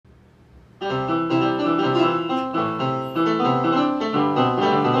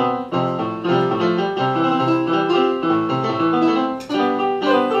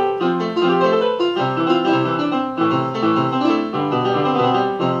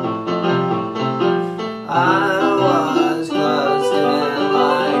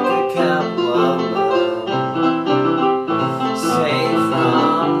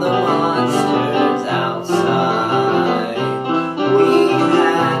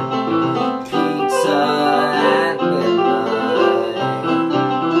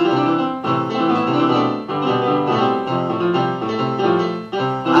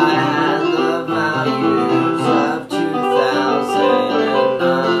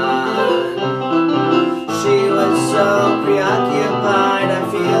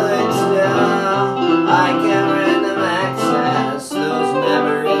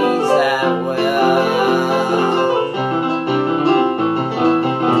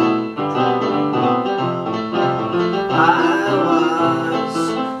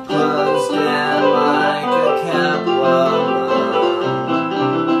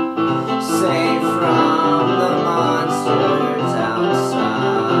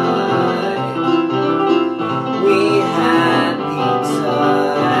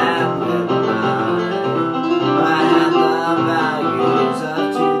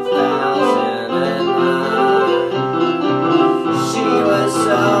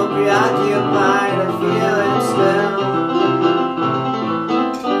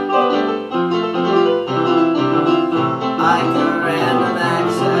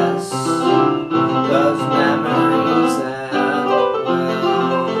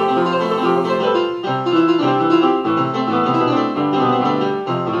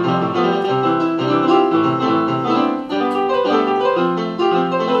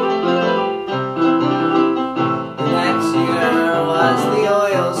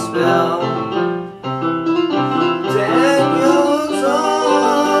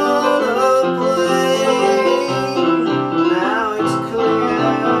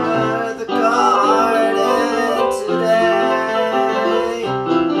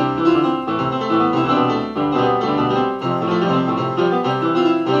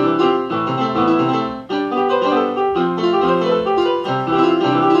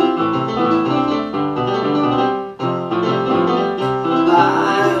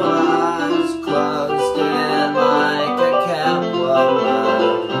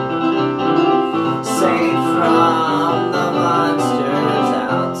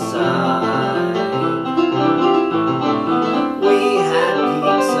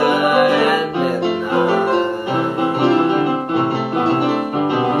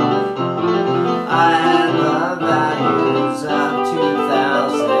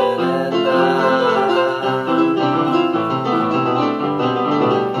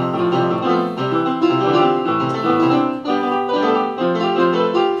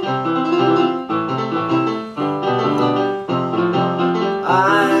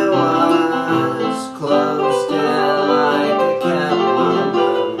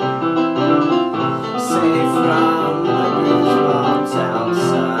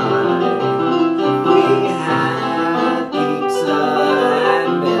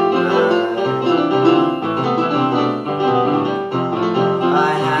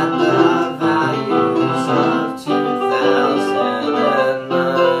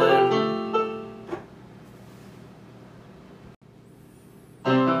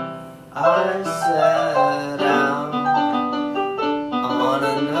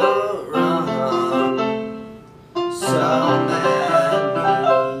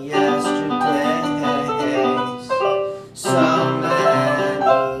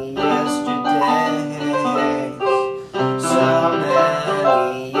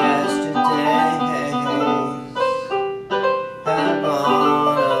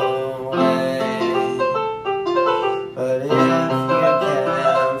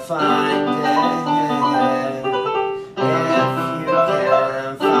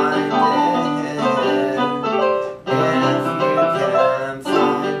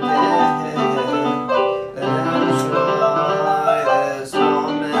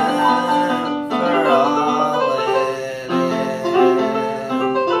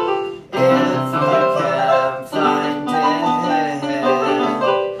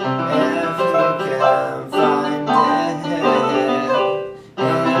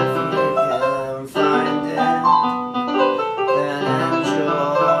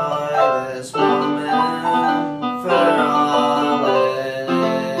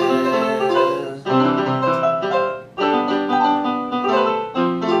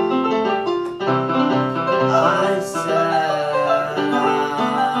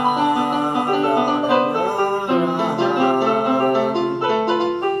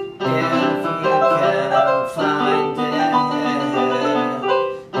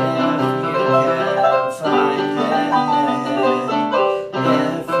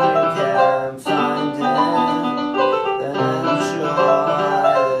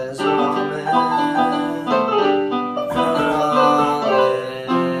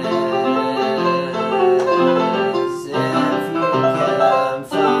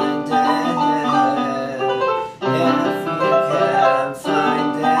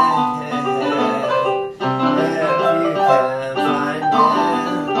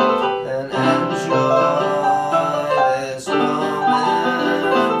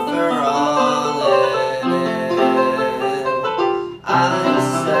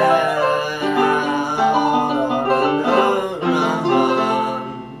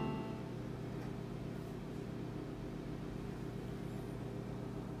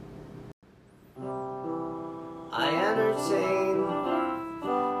obtain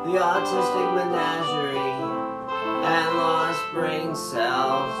the autistic menagerie and lost brain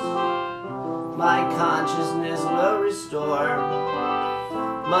cells. My consciousness will restore,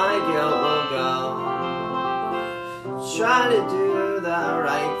 my guilt will go. Try to do the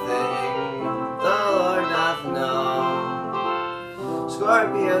right thing, the Lord doth know.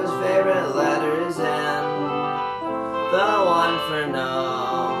 Scorpio's favorite letter is N, the one for no.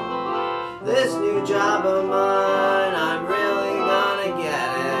 This new job of mine, I'm really gonna get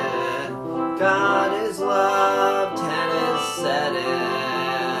it. God is love, 10 is said it.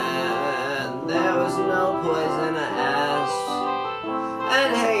 There was no poison to S,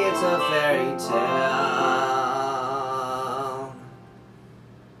 and hey, it's a fairy tale.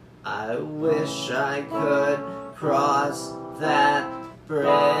 I wish I could cross that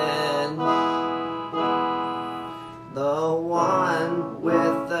bridge, the one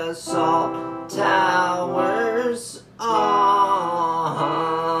with the salt towers on.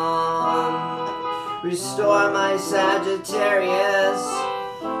 Restore my Sagittarius,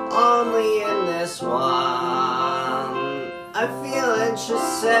 only in this one. I feel it, she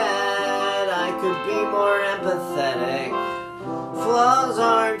said, I could be more empathetic. Flaws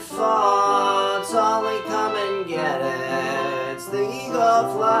aren't faults, only come and get it. The eagle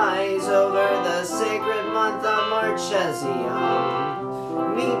flies over the sacred month of Marchesium.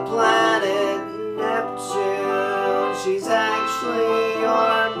 Meet planet Neptune, she's actually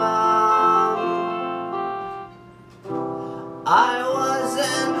your mom. I was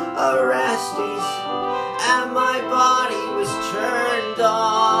in Aries, and my body was turned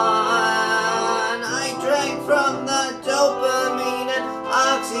on. I drank from the dopamine and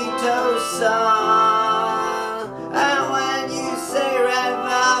oxytocin. And when you say red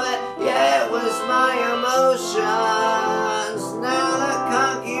velvet, yeah, it was my emotions. Now the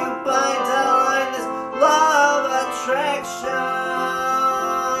concubines align this law of attraction.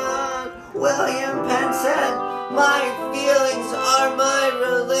 William Penn said, my feelings are my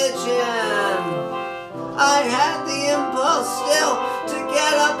religion. I had the impulse still to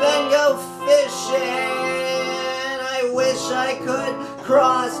get up and go fishing. I wish I could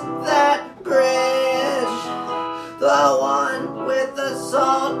cross that bridge, the one with the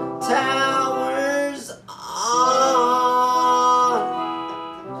salt towers on.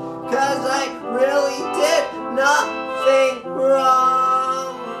 'Cause I really did nothing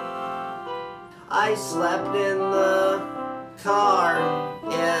wrong. I slept in the car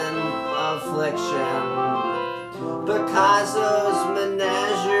in affliction. Picasso's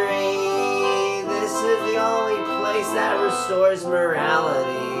menagerie, this is the only place that restores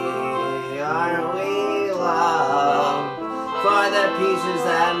morality. Aren't we loved for the pieces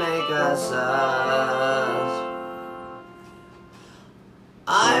that make us us?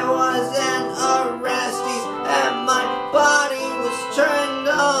 I was in Aries and my body was turned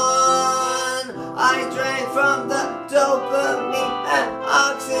on. I drank from the dopamine and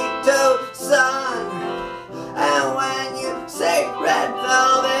oxytocin. And when you say red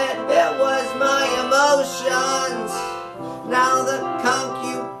velvet, it was my emotions. Now the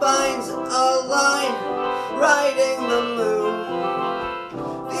concubines align, riding the moon.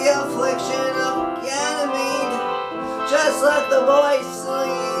 The affliction of Ganymede, just let the boy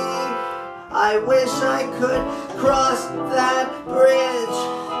sleep. I wish I could cross that bridge,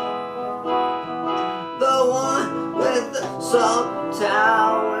 the one with the salt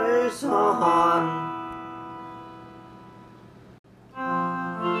towers on.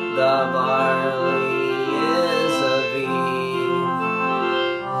 The barley is Aviv,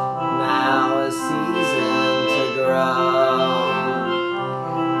 now a season to grow,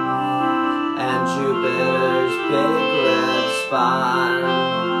 and Jupiter's big red spot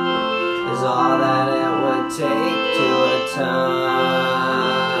is all that it would take to atone.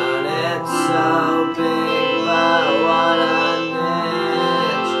 It's so big, but what a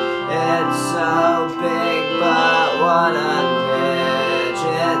niche. It's so big, but what a niche.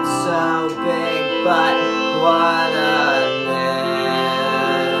 It's so big, but what a niche.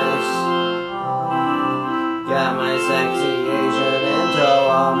 Got my sexy Asian into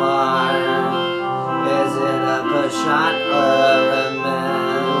Walmart. Is it a push-shot or a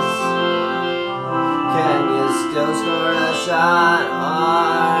remiss? Can you still score a shot,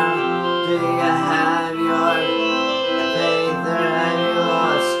 or do you have your faith or have you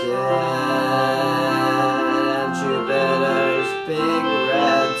lost it? And Jupiter's big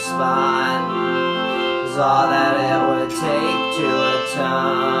red spot is all that it would take to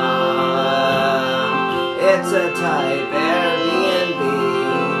atone. It's a type Airbnb,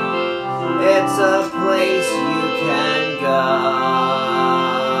 it's a place you can go.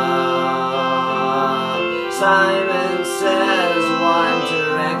 Simon says One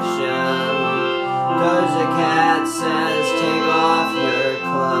Direction. Doja Cat says take off your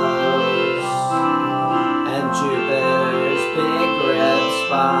clothes. And Jupiter's big red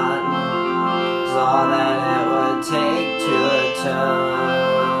spot is all that it would take to atone.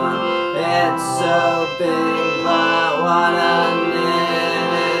 It's so big, but what a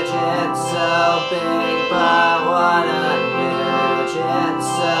niche. It's so big, but what a niche. It's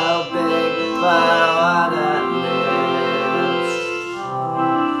so big, but what a niche.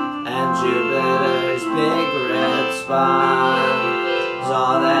 And Jupiter's big red spot is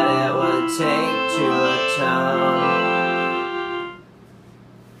all that it would take to atone.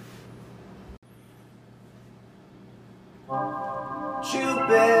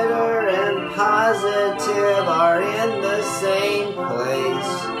 Jupiter and positive are in the same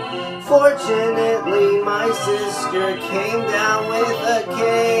place. Fortunately, my sister came down with a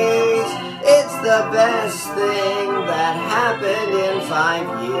case. It's the best thing that happened in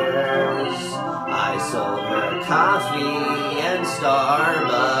 5 years. I sold her coffee and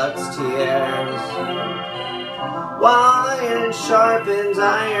Starbucks tears. While iron sharpens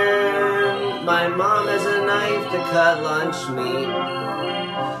iron, my mom has a knife to cut lunch meat.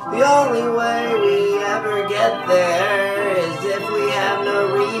 The only way we ever get there is if we have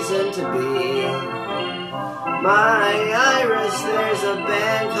no reason to be. My Iris, there's a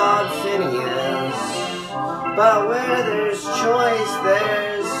band called Phineas, but where there's choice,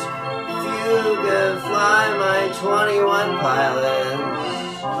 there's Fuga Fly, my 21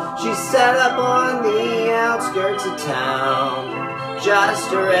 pilots. She's set up on the outskirts of town,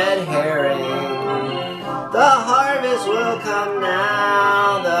 just a red herring. The harvest will come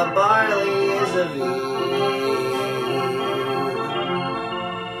now, the barley is a V.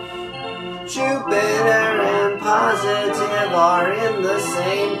 Jupiter and positive are in the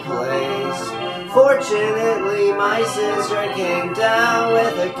same place. Fortunately, my sister came down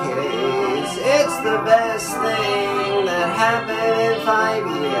with a case. It's the best thing that happened in 5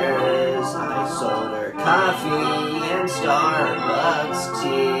 years. I sold her coffee and Starbucks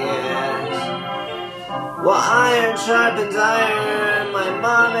tears. Well, iron sharpens iron. My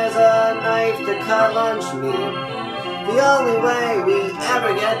mom has a knife to cut lunch meat. The only way we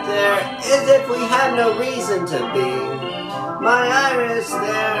ever get there is if we have no reason to be. My Iris,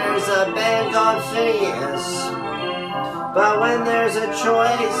 there's a band called Phineas, but when there's a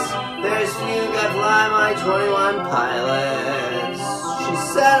choice, there's Fuga Fly, my 21 pilots. She's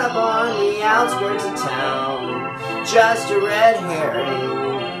set up on the outskirts of town, just a red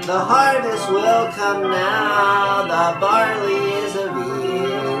herring. The harvest will come now, the barley is a V.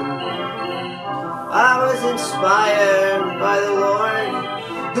 I was inspired by the Lord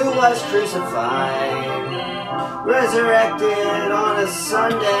who was crucified, resurrected on a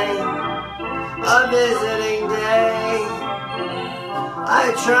Sunday, a visiting day.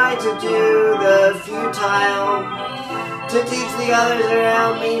 I tried to do the futile, to teach the others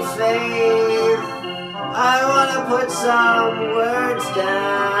around me faith. I want to put some words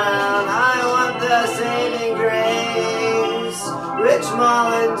down, I want the saving grace. Rich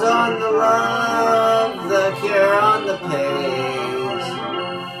Mullins on the love, the cure on the pace.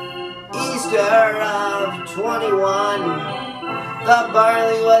 Easter of 21, the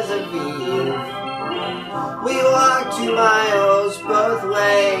barley was a V. We walked 2 miles both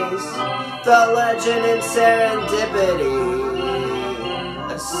ways, the legend and serendipity.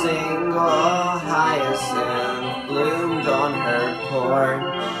 A single hyacinth bloomed on her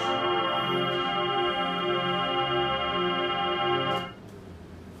porch.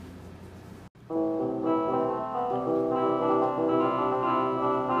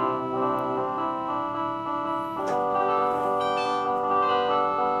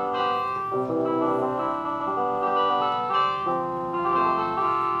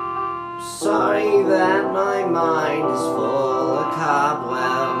 Sorry that my mind is full of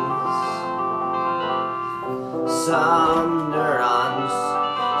cobwebs. Some neurons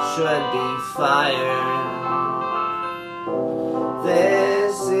should be fired.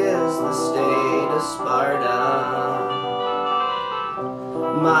 This is the state of Sparta,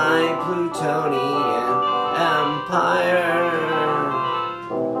 my Plutonian empire.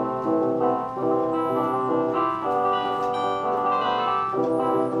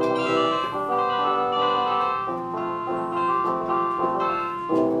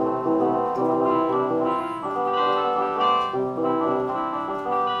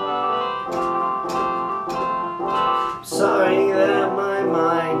 Sorry that my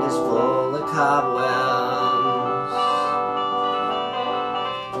mind is full of cobwebs.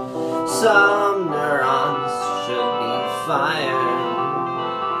 Some neurons should be fired.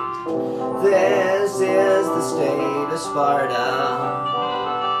 This is the state of Sparta,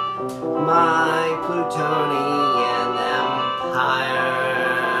 my Plutonian empires.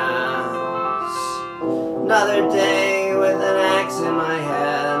 Another day with an axe in my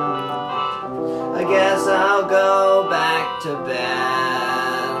head, I guess I'll go back to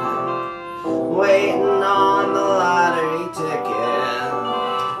bed, waiting on the lottery ticket,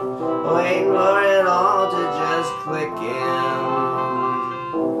 waiting for it all to just click in.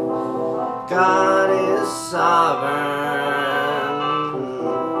 God is sovereign,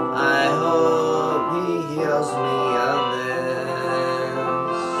 I hope He heals me of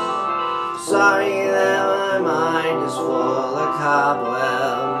this. Sorry that my mind is full of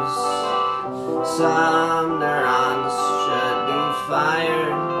cobwebs, some neurons should be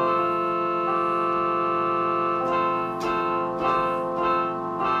fired.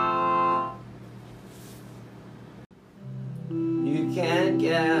 You can't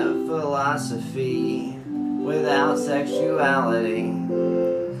get philosophy without sexuality,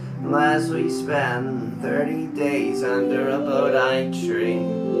 unless we spend 30 days under a Bodhi tree.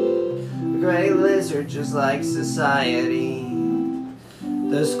 The gray lizard just like society,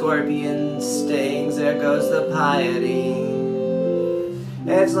 the scorpion stings, there goes the piety.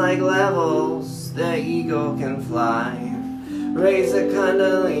 It's like levels, the eagle can fly, raise the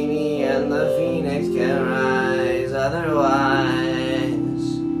kundalini and the phoenix can rise. Otherwise,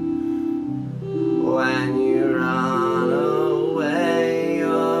 when you run away,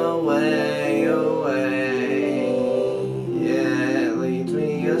 away, away, it leads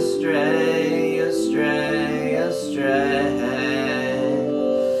me astray, astray, astray.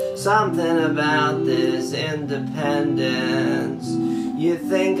 Something about this independence, you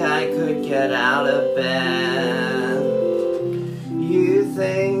think I could get out of bed, you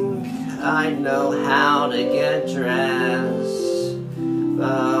think I'd know how to get dressed,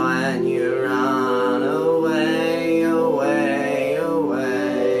 but when you run away, away,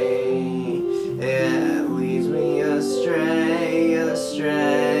 away, it leads me astray,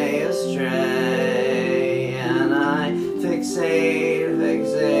 astray, astray, and I fixate,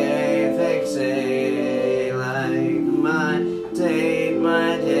 fixate, fixate, like my date,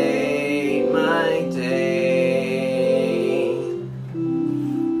 my date, my date.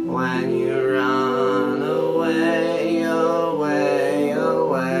 When you run away, away,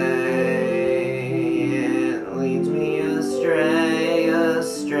 away, it leads me astray,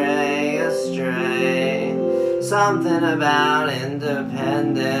 astray, astray. Something about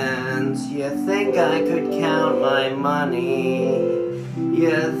independence, you think I could count my money,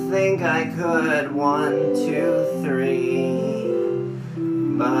 you think I could 1, 2, 3,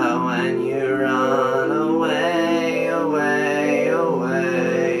 but when you run away, away,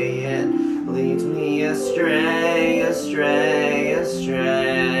 away, it leads me astray, astray,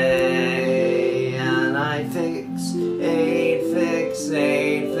 astray, and I fixate,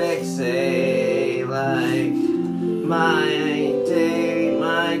 fixate, fixate, like my date,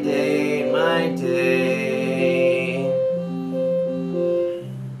 my date, my date.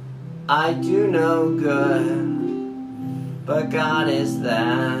 I do no good, but God is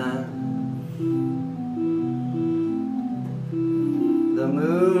that. The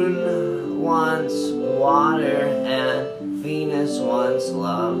moon wants water and Venus wants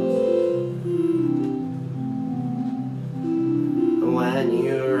love. When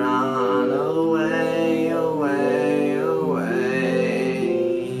you run away, away, away,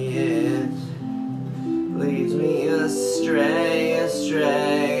 it leads me astray,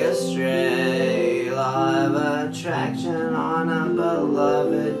 astray, astray. Law of attraction on a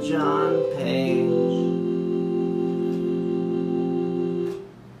beloved John page.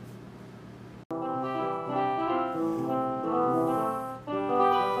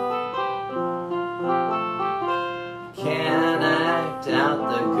 Can't act out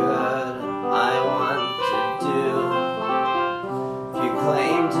the good I want to do. If you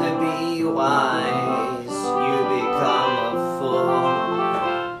claim to be wise, you become a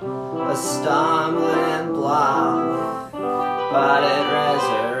fool, a stumbling block, but it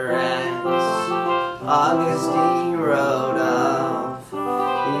resurrects. Augustine wrote of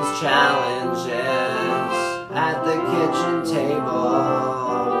these challenges at the kitchen table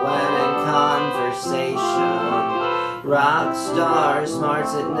when in conversation. Rockstar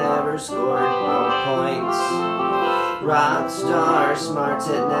smarts, it never scored no points. Rockstar smarts,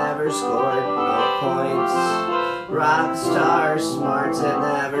 it never scored no points. Rockstar smarts, it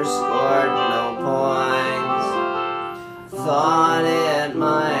never scored no points. Thought it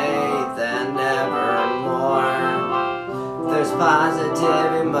might, then never more. There's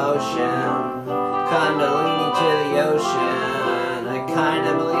positive emotion, Kundalini to the ocean. I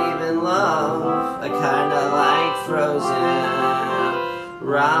kinda believe in love, I kinda like frozen.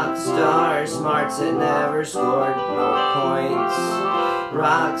 Rockstar smarts, it never scored no points.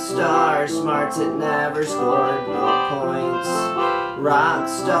 Rockstar smarts, it never scored no points.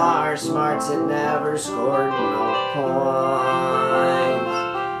 Rockstar smarts, it never scored no points.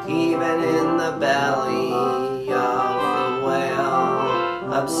 Even in the belly of the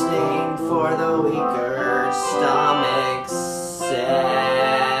whale, abstain for the weaker stomach,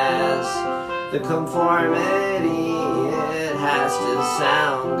 says the conformity, it has to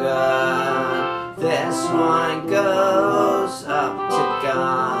sound good. This one goes up to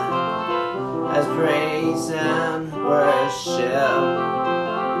God as praise and worship.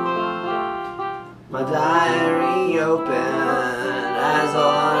 My diary open as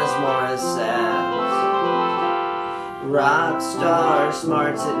Alanis Morris says. Rockstar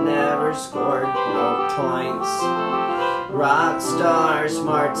smarts, it never scored no points. Rockstar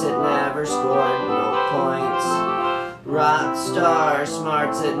smarts, it never scored no points. Rockstar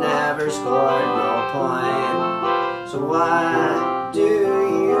smarts, it never scored no point. So what do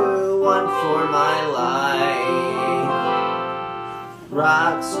you want for my life?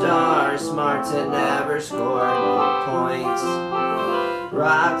 Rockstar smarts, it never scored no points.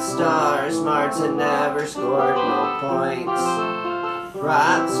 Rockstar smarts, it never scored no points.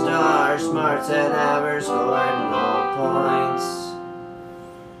 Rockstar smarts, it never scored no points.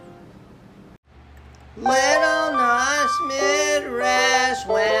 Little Nas Midrash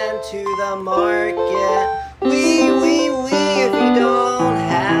went to the market. Wee, if you don't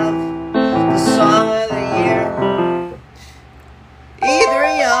have the song of the year.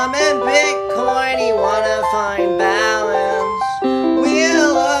 Ethereum and Bitcoin, you wanna find balance.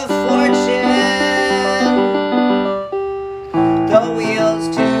 Wheel of Fortune, the wheels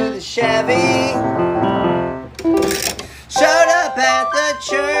to the Chevy. Showed up at the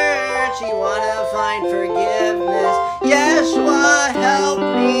church, you wanna find forgiveness. Yeshua, help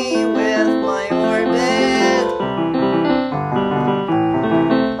me with my orbit.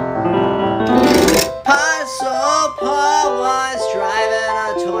 Apostle Paul was driving a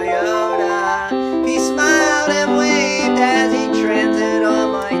Toyota. He smiled and waved as he transit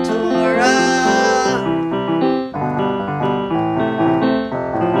on my Torah.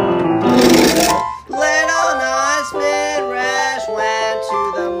 Little Nas Midrash went to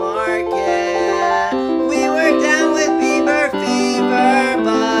the market. We were down with Bieber fever,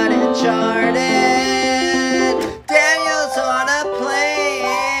 but uncharted. Daniel's on a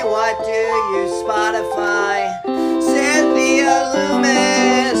plane, what do you Spotify? Cynthia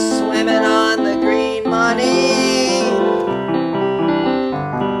Loomis swimming on the green money.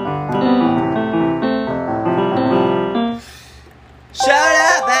 Showed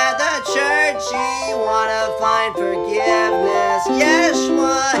up at the church, you wanna find forgiveness.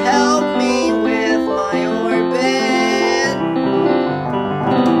 Yeshua, help me with my orbit.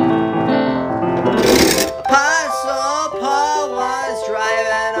 Apostle Paul was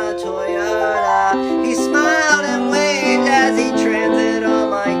driving a Toyota. He smiled